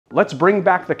Let's bring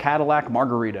back the Cadillac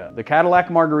Margarita. The Cadillac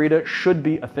Margarita should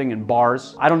be a thing in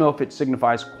bars. I don't know if it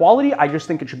signifies quality, I just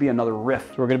think it should be another riff.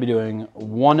 So we're gonna be doing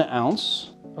 1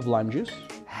 ounce of lime juice,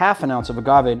 ½ ounce of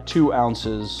agave, 2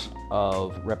 ounces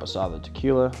of reposado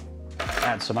tequila.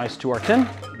 Add some ice to our tin,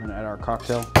 and add our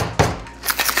cocktail.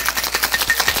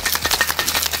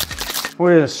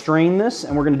 We're gonna strain this,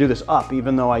 and we're gonna do this up,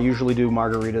 even though I usually do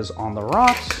margaritas on the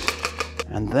rocks.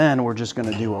 And then we're just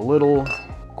gonna do a little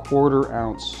 1/4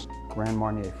 ounce Grand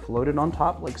Marnier floated on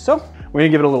top, like so. We're gonna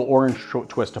give it a little orange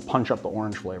twist to punch up the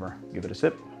orange flavor. Give it a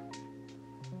sip.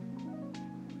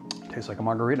 Tastes like a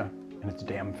margarita, and it's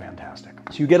damn fantastic.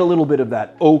 So you get a little bit of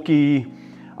that oaky,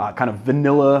 kind of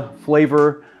vanilla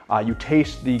flavor. You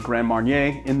taste the Grand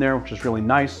Marnier in there, which is really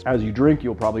nice. As you drink,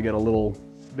 you'll probably get a little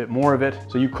bit more of it.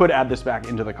 So you could add this back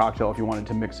into the cocktail if you wanted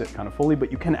to mix it kind of fully,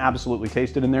 but you can absolutely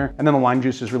taste it in there. And then the lime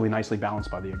juice is really nicely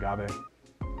balanced by the agave.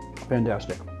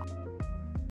 Fantastic.